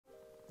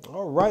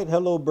All right,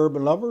 hello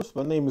bourbon lovers.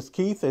 My name is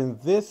Keith and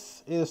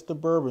this is the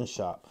Bourbon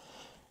Shop.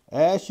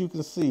 As you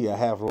can see, I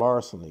have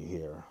Larceny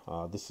here.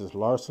 This is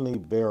Larceny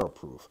Barrel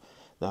Proof.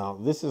 Now,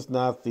 this is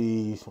not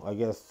the, I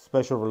guess,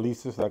 special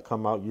releases that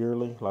come out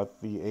yearly, like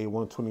the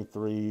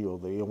A123 or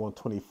the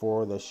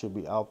A124 that should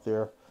be out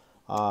there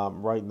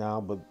right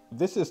now. But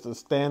this is the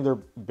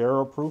standard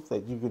barrel proof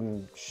that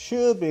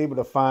should be able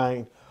to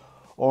find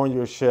on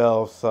your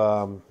shelves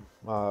for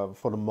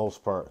the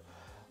most part.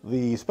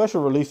 The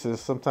special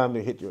releases, sometimes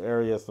they hit your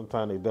area,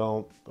 sometimes they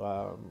don't.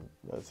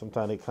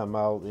 Sometimes they come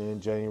out in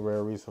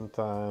January,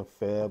 sometimes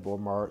Feb or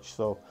March.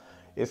 So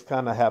it's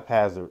kind of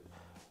haphazard.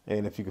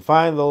 And if you can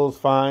find those,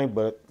 fine,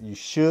 but you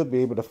should be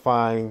able to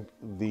find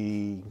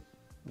the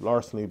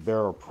Larceny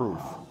Barrel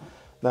Proof.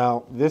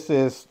 Now, this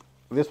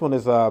one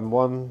is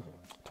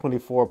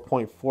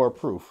 124.4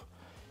 proof.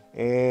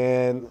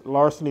 And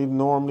Larceny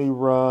normally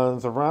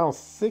runs around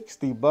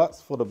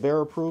 $60 for the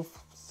barrel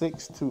proof,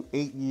 6 to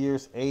 8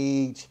 years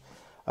age.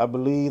 I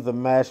believe the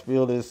mash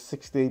bill is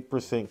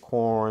 68%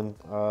 corn.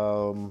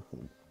 I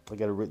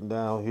got it written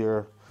down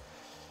here.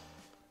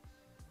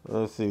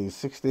 Let's see,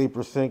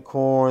 68%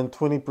 corn,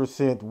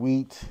 20%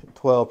 wheat,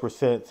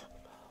 12%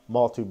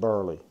 malty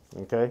barley.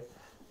 Okay,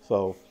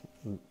 so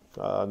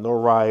no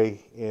rye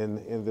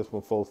in this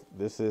one, folks.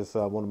 This is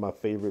one of my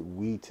favorite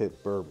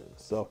wheated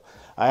bourbons. So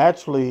I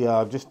actually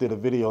just did a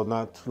video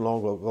not too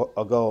long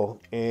ago,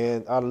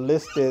 and I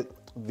listed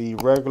the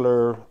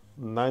regular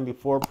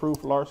 94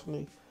 proof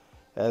Larceny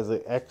as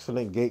an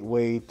excellent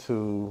gateway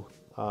to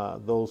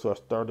those who are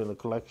starting a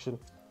collection.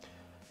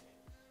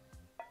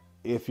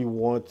 If you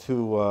want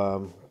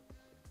to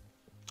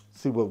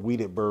see what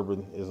wheated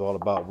bourbon is all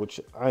about, which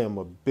I am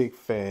a big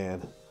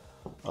fan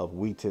of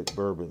wheated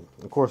bourbon.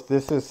 Of course,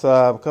 this is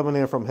coming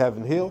in from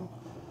Heaven Hill,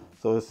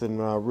 so it's in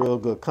real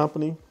good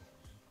company.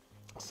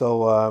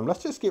 So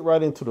let's just get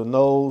right into the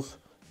nose,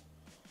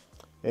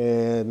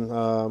 and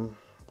I'll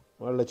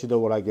let you know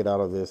what I get out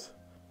of this.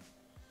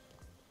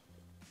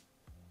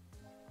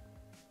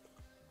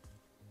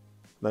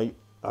 Now,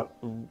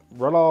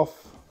 right off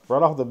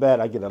the bat,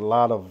 I get a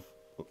lot of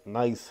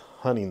nice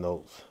honey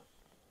notes.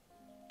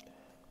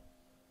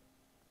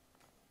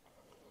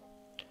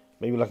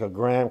 Maybe like a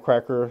graham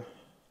cracker.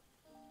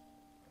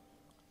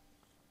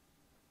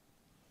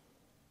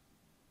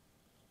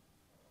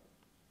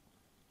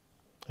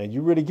 And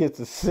you really get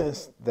the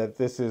sense that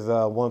this is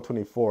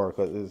 124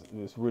 because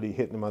it's really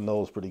hitting my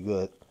nose pretty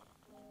good.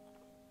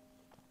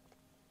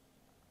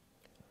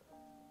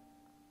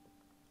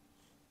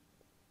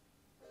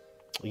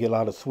 You get a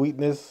lot of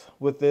sweetness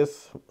with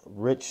this,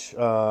 rich,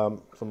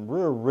 some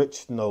real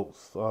rich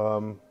notes.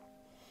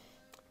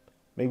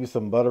 Maybe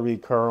some buttery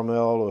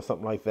caramel or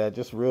something like that,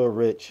 just real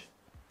rich.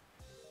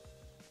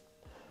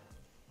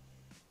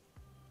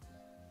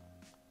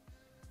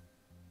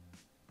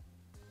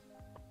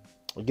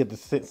 You get the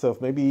sense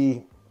of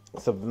maybe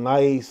some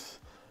nice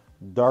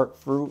dark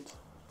fruit.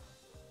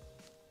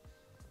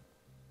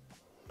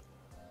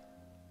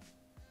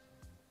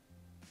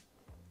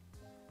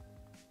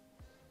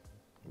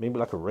 Maybe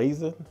like a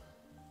raisin.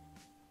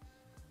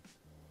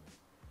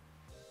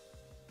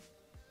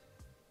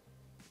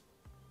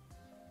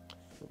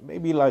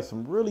 Maybe like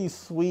some really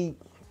sweet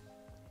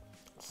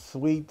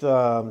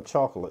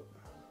chocolate.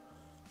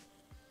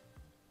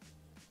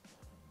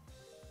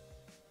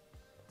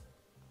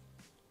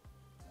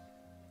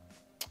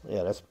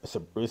 Yeah, it's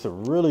a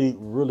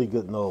really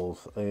good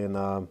nose,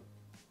 and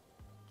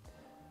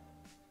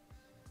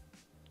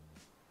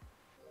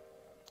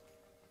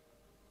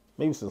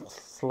maybe some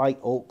slight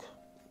oak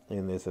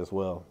in this as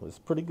well. It's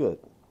pretty good.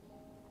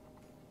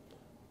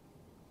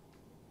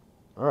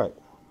 All right,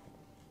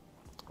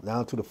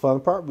 now to the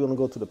fun part. We're gonna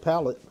go to the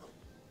palate.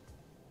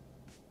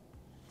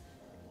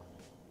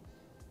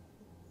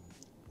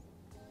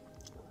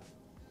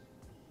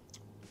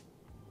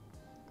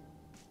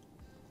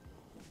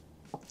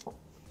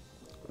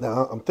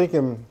 Now I'm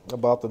thinking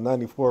about the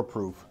 94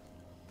 proof,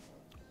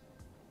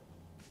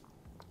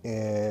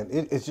 and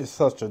it's just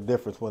such a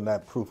difference when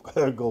that proof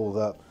goes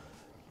up.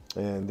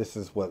 And this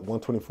is what,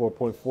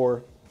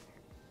 124.4.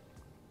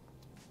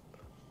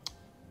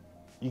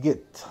 You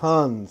get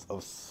tons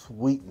of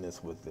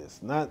sweetness with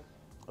this, not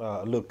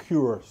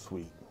liqueur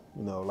sweet,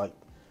 you know, like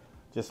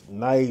just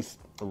nice,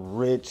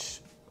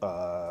 rich,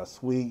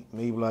 sweet,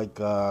 maybe like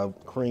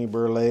cream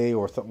brulee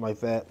or something like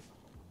that.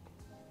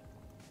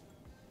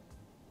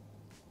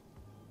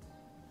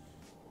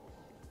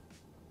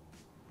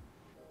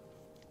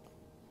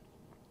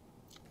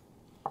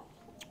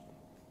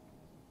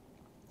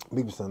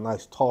 Maybe some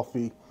nice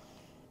toffee.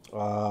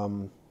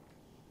 You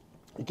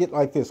get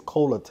like this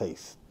cola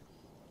taste,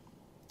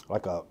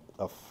 like a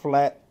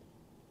flat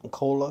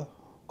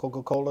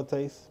Coca-Cola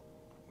taste,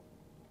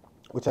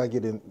 which I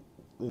get in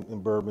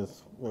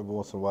bourbons every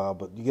once in a while.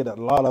 But you get a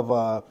lot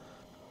of,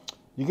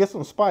 you get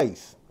some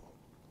spice.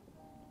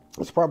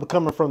 It's probably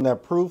coming from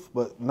that proof,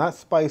 but not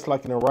spice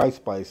like in a rye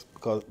spice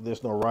because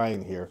there's no rye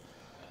in here.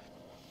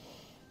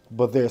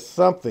 But there's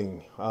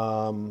something.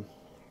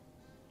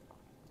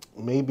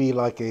 Maybe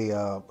like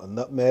a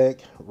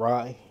nutmeg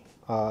rye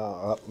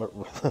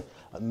a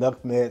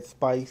nutmeg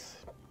spice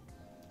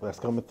that's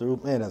coming through.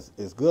 Man,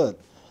 it's good.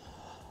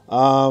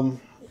 Um,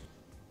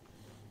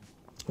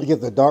 you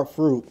get the dark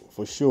fruit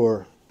for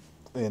sure,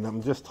 and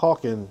I'm just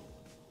talking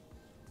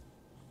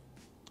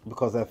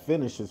because that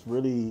finish is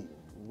really,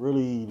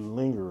 really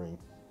lingering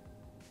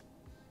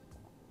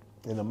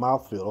in the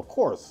mouthfeel. Of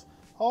course,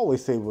 I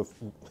always say with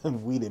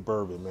wheated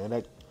bourbon, man,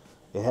 that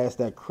it has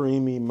that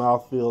creamy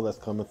mouthfeel that's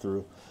coming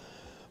through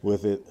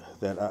with it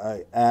that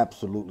I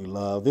absolutely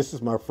love. This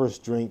is my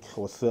first drink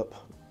or sip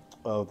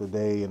of the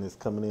day, and it's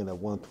coming in at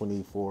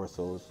 124.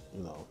 So it's,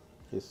 you know,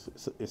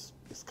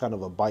 it's kind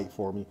of a bite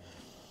for me.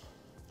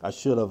 I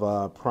should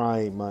have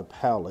primed my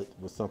palate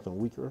with something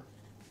weaker,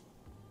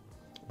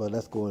 but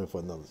let's go in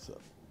for another sip.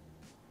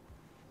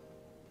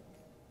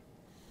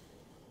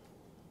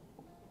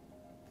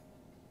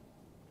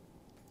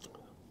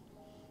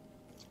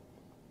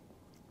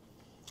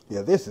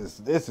 Yeah, this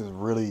is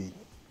really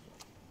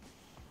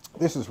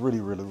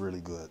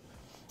really good.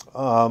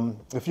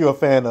 If you're a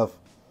fan of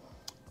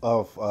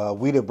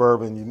wheated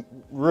bourbon, you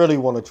really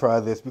want to try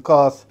this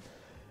because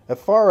as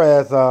far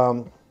as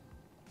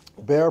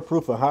barrel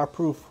proof and high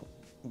proof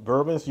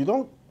bourbons, you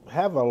don't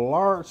have a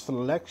large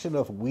selection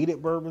of wheated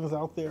bourbons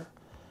out there.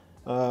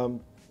 I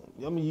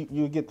mean,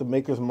 you get the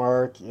Maker's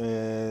Mark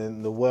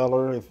and the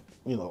Weller, if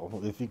you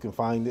know, if you can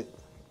find it.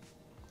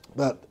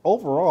 But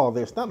overall,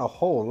 there's not a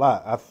whole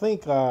lot. I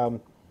think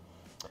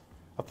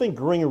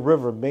Green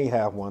River may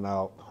have one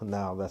out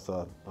now. That's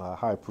a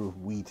high proof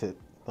wheated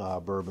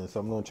bourbon, so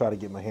I'm going to try to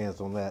get my hands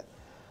on that.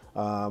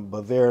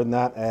 But they're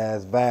not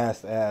as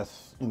vast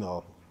as, you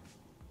know,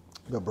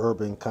 the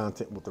bourbon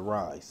content with the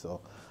rye.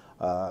 So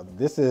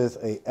this is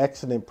a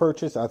excellent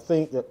purchase. I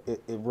think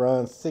it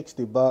runs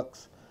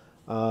 $60,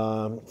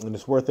 and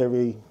it's worth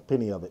every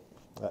penny of it.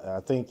 I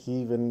think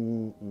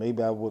even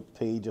maybe I would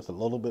pay just a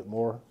little bit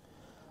more.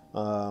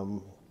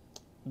 You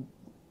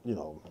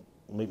know,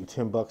 maybe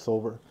 $10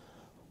 over.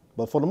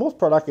 But for the most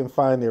part, I can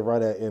find it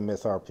right at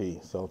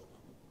MSRP. So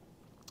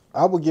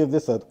I would give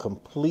this a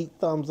complete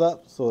thumbs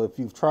up. So if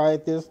you've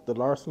tried this, the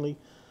Larceny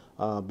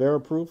Barrel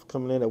Proof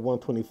coming in at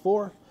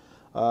 124,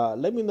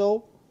 let me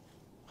know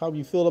how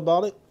you feel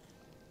about it.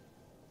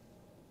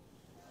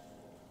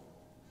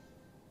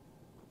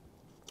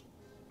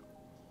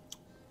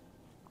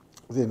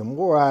 Then the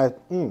more I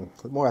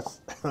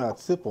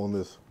sip on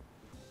this,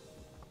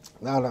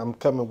 now that I'm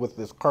coming with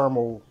this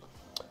caramel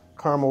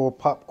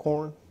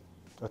popcorn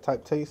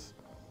type taste,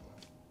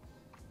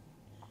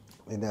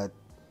 and that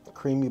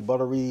creamy,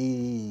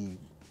 buttery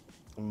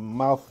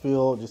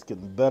mouthfeel just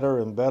getting better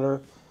and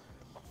better.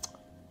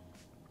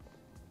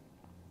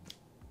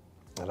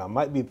 And I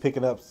might be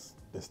picking up,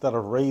 instead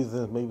of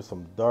raisins, maybe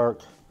some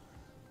dark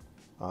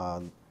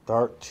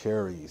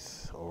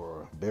cherries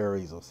or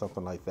berries or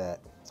something like that.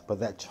 But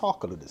that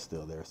chocolate is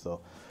still there. So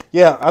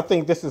yeah, I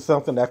think this is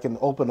something that can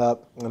open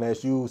up, and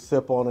as you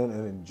sip on it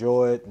and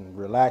enjoy it and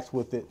relax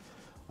with it,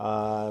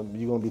 you're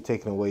going to be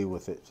taken away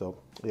with it. So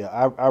yeah,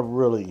 I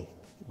really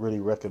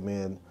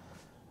recommend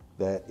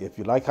that if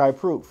you like high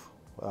proof,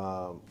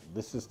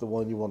 this is the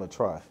one you want to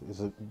try. It's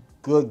a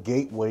good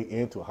gateway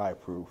into high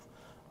proof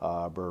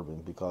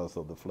bourbon because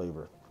of the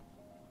flavor.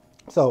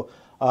 So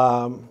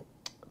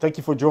thank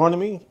you for joining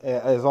me.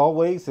 As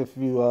always, if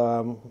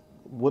you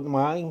wouldn't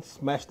mind,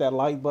 smash that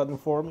like button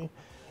for me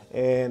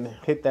and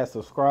hit that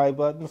subscribe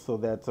button so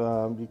that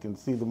you can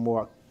see the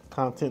more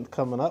content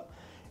coming up.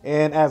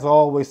 And as I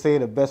always say,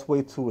 the best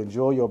way to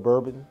enjoy your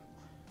bourbon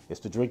is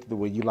to drink it the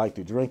way you like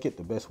to drink it.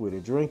 The best way to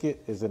drink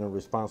it is in a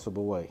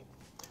responsible way,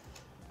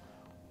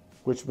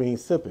 which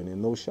means sipping and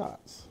no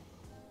shots.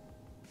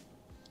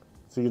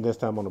 See you next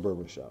time on the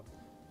Bourbon Shop.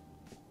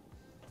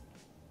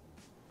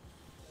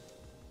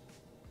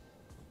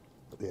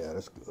 Yeah,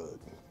 that's good.